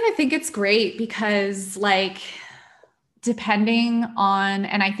 Honestly, I think it's great because like depending on,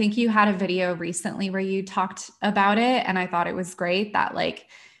 and I think you had a video recently where you talked about it, and I thought it was great that like,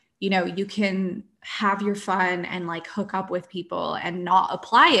 you know, you can have your fun and like hook up with people and not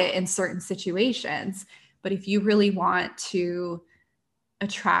apply it in certain situations. But if you really want to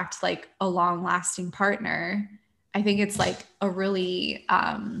attract like a long lasting partner, I think it's like a really,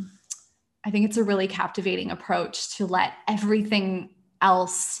 I think it's a really captivating approach to let everything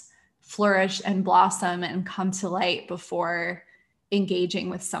else flourish and blossom and come to light before engaging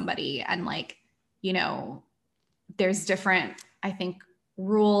with somebody. And like, you know, there's different, I think,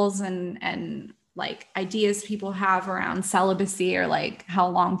 rules and like ideas people have around celibacy or like how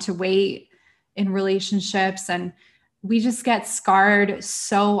long to wait in relationships. And we just get scarred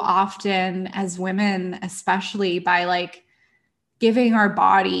so often as women, especially by like giving our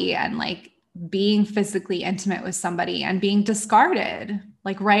body and like being physically intimate with somebody and being discarded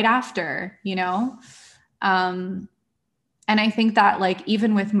like right after, you know? And I think that like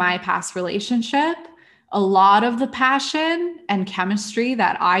even with my past relationship, a lot of the passion and chemistry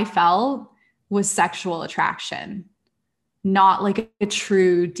that I felt was sexual attraction, not like a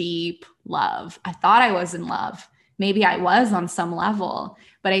true deep love. I thought I was in love. Maybe I was on some level,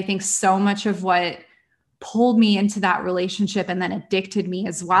 but I think so much of what pulled me into that relationship and then addicted me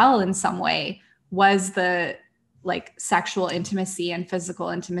as well in some way was the like sexual intimacy and physical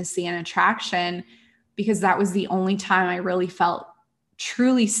intimacy and attraction, because that was the only time I really felt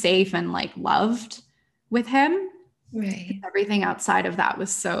truly safe and like loved with him. Right. Everything outside of that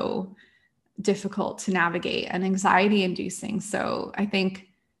was so difficult to navigate and anxiety inducing. So I think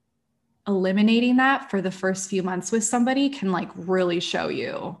eliminating that for the first few months with somebody can like really show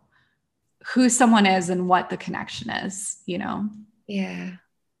you who someone is and what the connection is, you know? Yeah.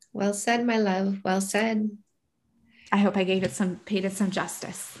 Well said, my love. Well said. I hope I paid it some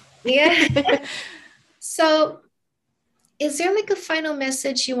justice. Yeah. So is there like a final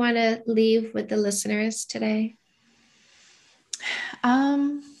message you want to leave with the listeners today?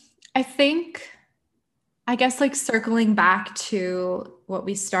 I think, I guess like circling back to what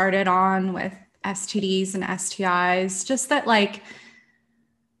we started on with STDs and STIs, just that like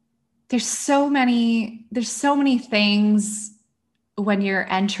there's so many things when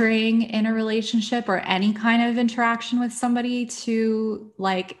you're entering in a relationship or any kind of interaction with somebody to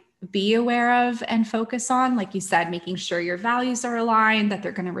like be aware of and focus on. Like you said, making sure your values are aligned, that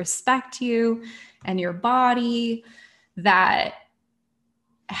they're going to respect you and your body, that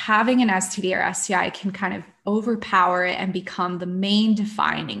having an STD or STI can kind of overpower it and become the main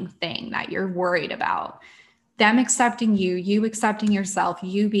defining thing that you're worried about. Them accepting you, you accepting yourself,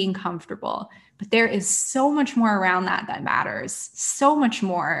 you being comfortable. But there is so much more around that matters, so much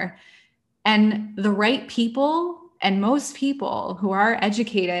more. And the right people and most people who are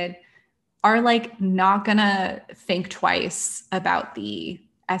educated are like not gonna think twice about the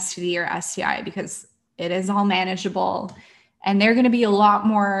STD or STI because it is all manageable. And they're going to be a lot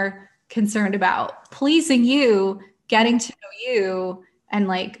more concerned about pleasing you, getting to know you, and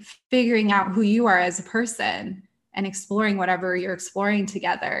like figuring out who you are as a person and exploring whatever you're exploring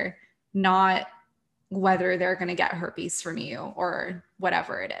together, not whether they're going to get herpes from you or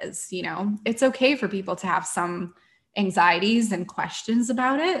whatever it is. You know, it's okay for people to have some anxieties and questions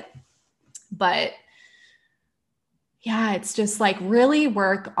about it, but yeah, it's just like really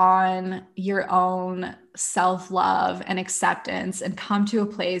work on your own self-love and acceptance and come to a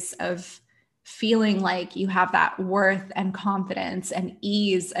place of feeling like you have that worth and confidence and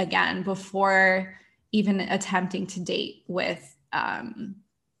ease again before even attempting to date with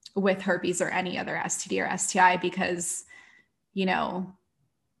herpes or any other STD or STI, because, you know,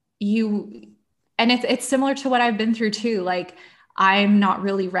 and it's similar to what I've been through too. Like I'm not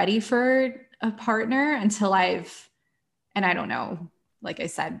really ready for a partner until and I don't know, like I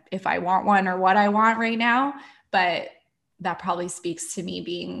said, if I want one or what I want right now, but that probably speaks to me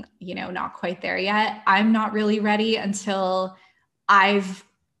being, you know, not quite there yet. I'm not really ready until I've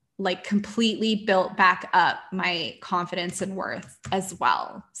like completely built back up my confidence and worth as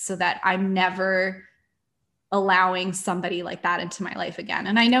well, so that I'm never allowing somebody like that into my life again.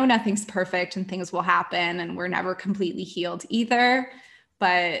 And I know nothing's perfect and things will happen and we're never completely healed either,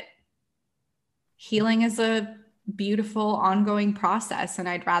 but healing is a beautiful ongoing process, and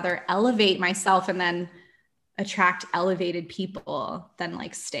I'd rather elevate myself and then attract elevated people than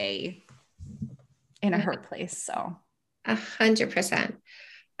like stay in a hurt place. So 100%.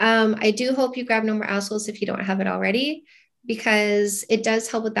 I do hope you grab No More Assholes if you don't have it already, because it does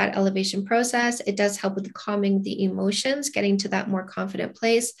help with that elevation process. It does help with calming the emotions, getting to that more confident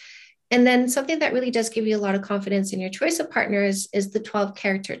place. And then something that really does give you a lot of confidence in your choice of partners is the 12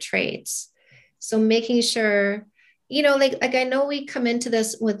 character traits. So making sure, like I know we come into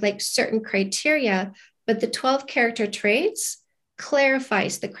this with like certain criteria, but the 12 character traits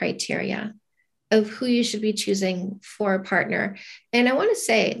clarifies the criteria of who you should be choosing for a partner. And I want to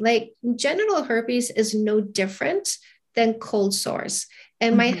say, like, genital herpes is no different than cold sores.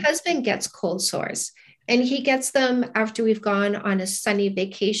 And my husband gets cold sores, and he gets them after we've gone on a sunny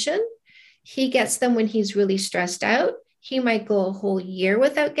vacation. He gets them when he's really stressed out. He might go a whole year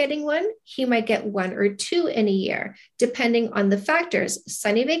without getting one. He might get one or two in a year, depending on the factors.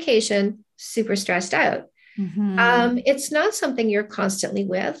 Sunny vacation, super stressed out. It's not something you're constantly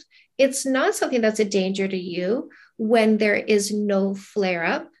with. It's not something that's a danger to you when there is no flare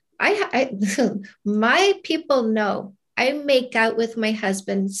up. My people know I make out with my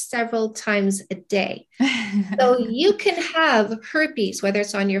husband several times a day. So you can have herpes, whether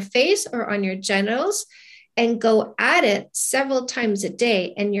it's on your face or on your genitals, and go at it several times a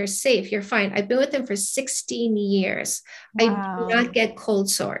day, and you're safe. You're fine. I've been with him for 16 years. Wow. I do not get cold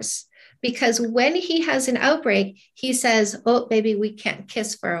sores, because when he has an outbreak, he says, oh, baby, we can't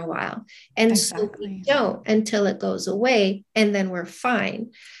kiss for a while. And so we don't until it goes away, and then we're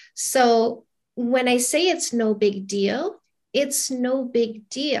fine. So when I say it's no big deal, it's no big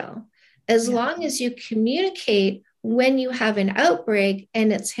deal. As long as you communicate when you have an outbreak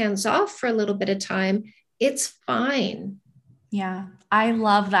and it's hands off for a little bit of time, it's fine. Yeah, I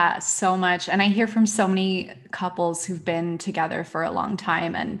love that so much. And I hear from so many couples who've been together for a long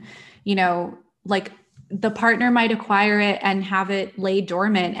time, and, like the partner might acquire it and have it lay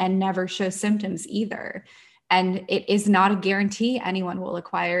dormant and never show symptoms either. And it is not a guarantee anyone will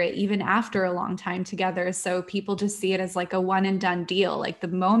acquire it even after a long time together. So people just see it as like a one and done deal. Like the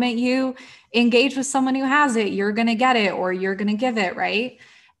moment you engage with someone who has it, you're going to get it, or you're going to give it, right?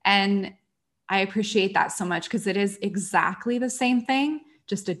 And I appreciate that so much, because it is exactly the same thing,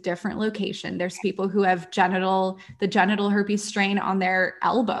 just a different location. There's people who have the genital herpes strain on their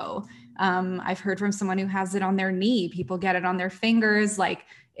elbow. I've heard from someone who has it on their knee. People get it on their fingers. Like,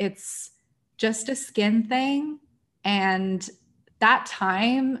 it's just a skin thing. And that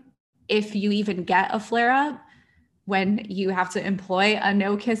time, if you even get a flare up, when you have to employ a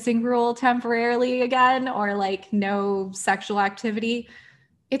no kissing rule temporarily again, or like no sexual activity,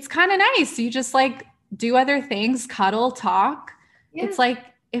 it's kind of nice. You just like do other things, cuddle, talk. Yeah. It's like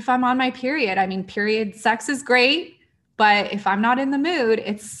if I'm on my period, period sex is great, but if I'm not in the mood,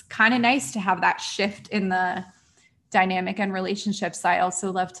 it's kind of nice to have that shift in the dynamic and relationships. I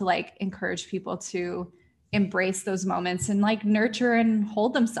also love to like encourage people to embrace those moments and like nurture and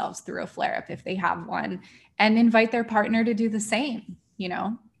hold themselves through a flare up if they have one, and invite their partner to do the same,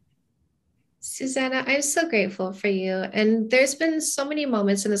 Susanna, I'm so grateful for you. And there's been so many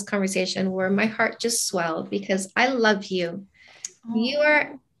moments in this conversation where my heart just swelled, because I love you.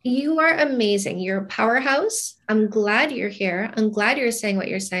 Oh. You are amazing. You're a powerhouse. I'm glad you're here. I'm glad you're saying what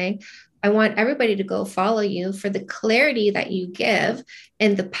you're saying. I want everybody to go follow you for the clarity that you give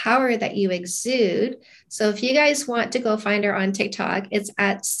and the power that you exude. So if you guys want to go find her on TikTok, it's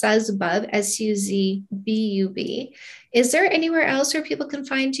at Suzbub, SUZBUB. Is there anywhere else where people can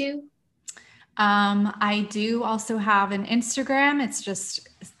find you? I do also have an Instagram. It's just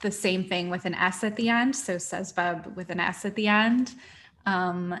the same thing with an S at the end. So Suzbub with an S at the end.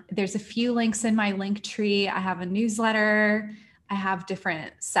 There's a few links in my link tree. I have a newsletter. I have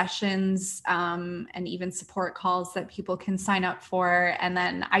different sessions, and even support calls that people can sign up for. And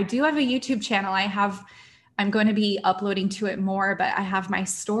then I do have a YouTube channel. I'm going to be uploading to it more, but I have my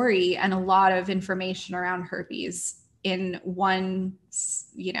story and a lot of information around herpes in one,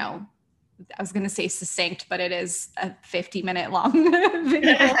 I was going to say succinct, but it is a 50-minute long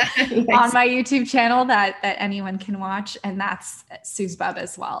video on my YouTube channel that anyone can watch. And that's Suzbub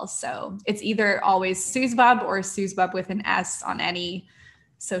as well. So it's either always Suzbub or Suzbub with an S on any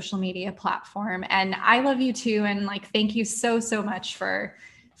social media platform. And I love you too. And like, thank you so, so much for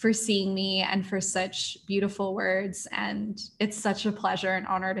seeing me and for such beautiful words. And it's such a pleasure and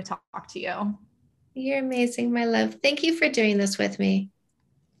honor to talk to you. You're amazing, my love. Thank you for doing this with me.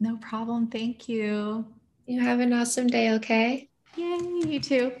 No problem. Thank you. You have an awesome day, okay? Yay, you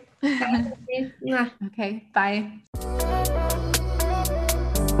too. Bye. Okay, bye.